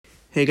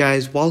Hey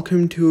guys,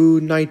 welcome to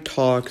Night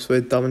Talks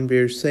with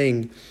Damanveer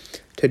Singh.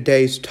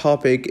 Today's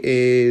topic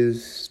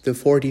is the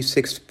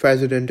 46th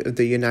President of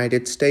the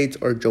United States,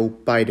 or Joe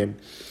Biden.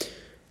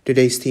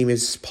 Today's theme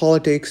is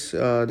politics.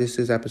 This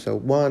is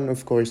episode 1.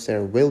 Of course,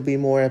 there will be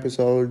more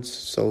episodes,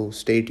 so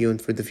stay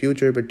tuned for the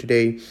future. But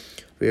today,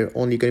 we're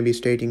only going to be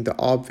stating the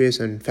obvious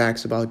and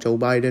facts about Joe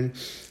Biden.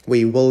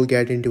 We will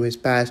get into his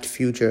past,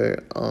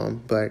 future,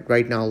 but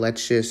right now,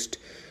 let's just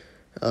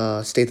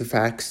state the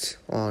facts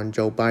on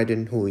Joe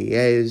Biden, who he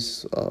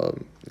is,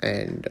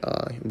 and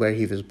where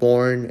he was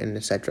born, and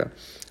etc.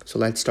 So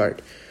let's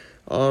start.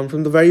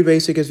 From the very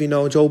basic, as we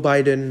know, Joe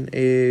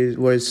Biden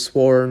was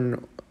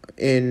sworn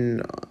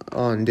in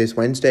on this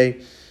Wednesday.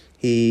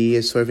 He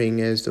is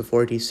serving as the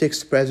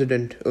 46th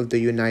President of the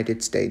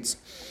United States.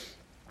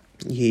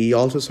 He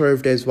also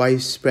served as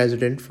Vice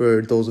President,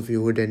 for those of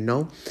you who didn't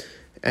know,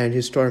 and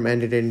his term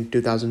ended in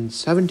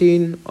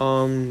 2017,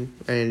 and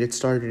it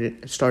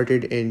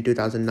started in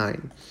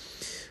 2009.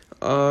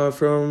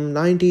 From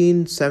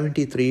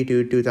 1973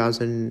 to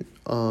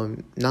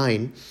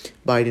 2009,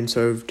 Biden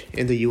served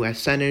in the U.S.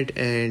 Senate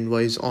and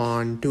was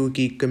on two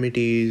key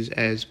committees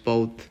as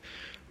both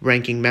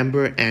ranking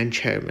member and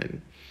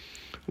chairman.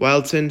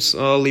 Well, since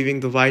leaving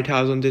the White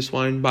House on this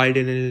one,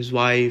 Biden and his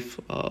wife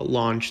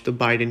launched the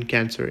Biden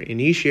Cancer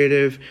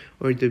Initiative,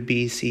 or the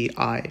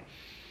BCI.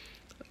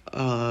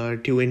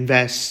 To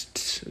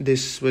invest in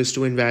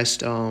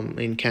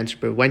cancer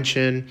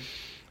prevention,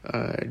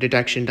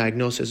 detection,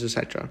 diagnosis,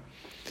 etc.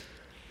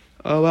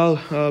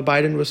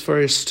 Biden was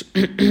first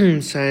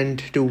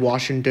sent to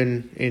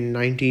Washington in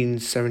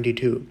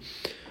 1972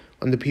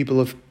 when the people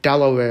of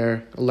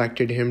Delaware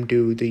elected him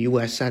to the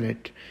U.S.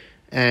 Senate,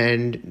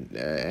 and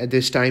at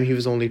this time he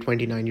was only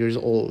 29 years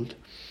old.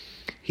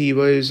 He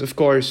was, of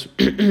course,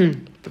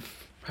 what the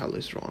hell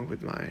is wrong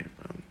with my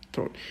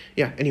throat?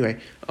 Yeah, anyway,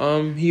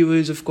 he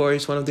was, of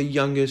course, one of the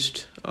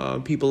youngest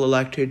people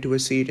elected to a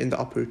seat in the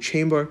upper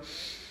chamber.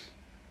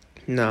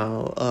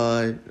 Now,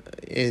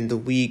 in the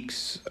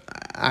weeks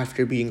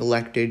after being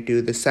elected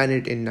to the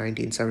Senate in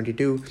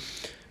 1972,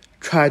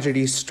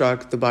 tragedy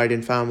struck the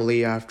Biden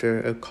family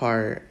after a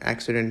car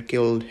accident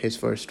killed his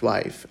first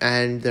wife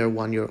and their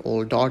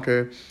 1-year-old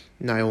daughter,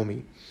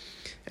 Naomi,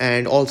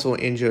 and also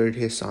injured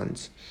his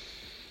sons.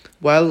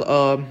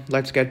 Well,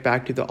 let's get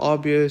back to the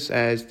obvious,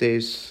 as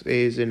this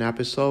is an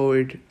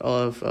episode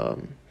of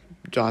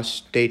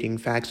just stating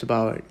facts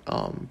about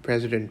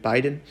President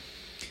Biden.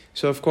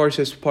 So, of course,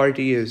 his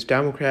party is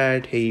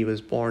Democrat. He was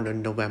born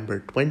on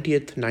November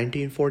 20th,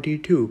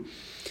 1942.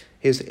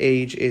 His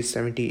age is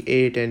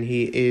 78, and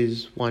he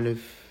is one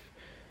of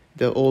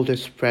the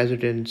oldest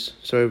presidents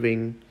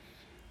serving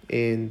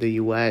in the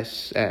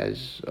U.S.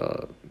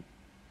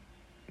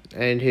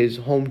 And his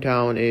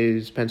hometown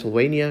is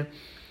Pennsylvania.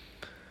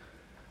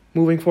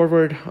 Moving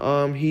forward,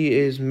 he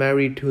is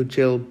married to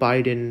Jill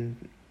Biden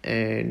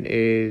and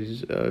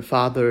is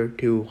father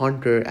to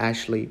Hunter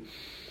Ashley.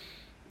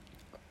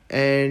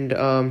 And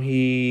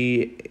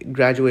he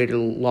graduated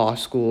law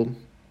school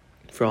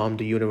from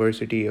the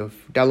University of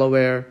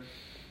Delaware.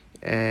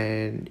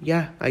 And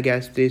yeah, I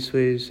guess this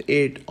was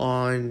it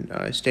on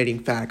stating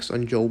facts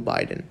on Joe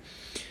Biden.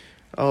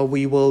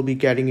 We will be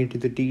getting into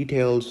the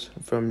details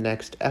from the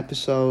next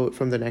episode.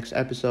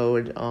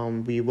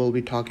 We will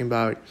be talking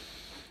about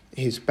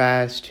his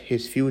past,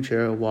 his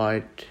future,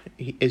 what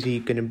is he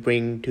going to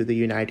bring to the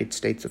United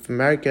States of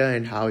America,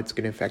 and how it's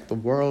going to affect the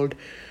world.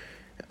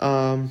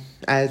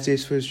 As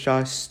this was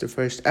just the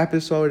first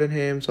episode on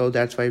him, so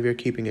that's why we're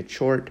keeping it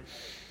short.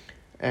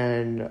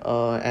 And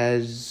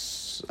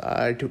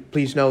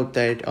please note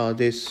that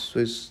this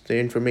was the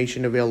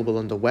information available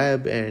on the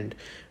web, and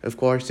of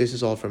course this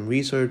is all from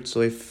research,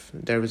 so if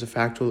there was a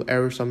factual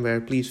error somewhere,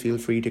 please feel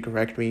free to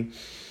correct me.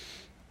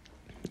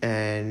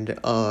 And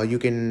you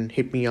can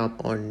hit me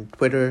up on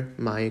Twitter.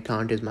 My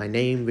account is my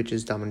name, which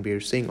is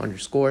Damanveer Singh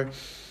 _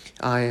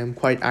 I am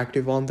quite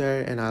active on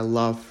there, and I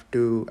love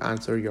to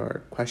answer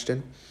your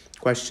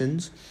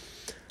questions.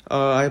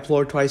 I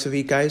upload twice a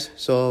week, guys,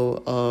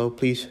 so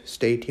please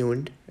stay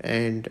tuned,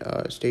 and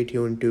stay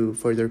tuned to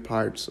further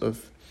parts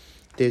of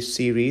this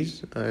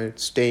series,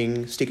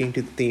 sticking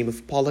to the theme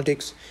of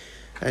politics.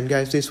 And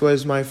guys, this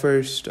was my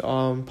first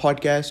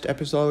podcast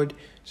episode,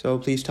 so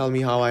please tell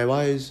me how I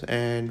was,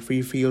 and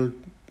feel free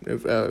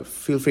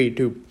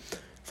to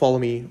follow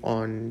me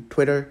on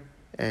Twitter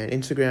and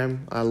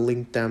Instagram. I'll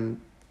link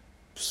them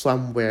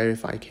somewhere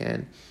if I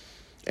can.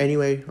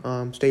 Anyway,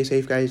 stay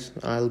safe, guys.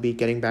 I'll be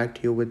getting back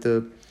to you with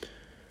the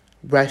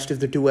rest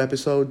of the 2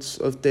 episodes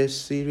of this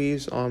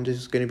series. This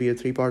is going to be a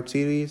 3-part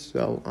series,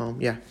 so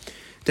yeah.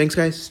 Thanks,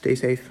 guys. Stay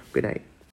safe. Good night.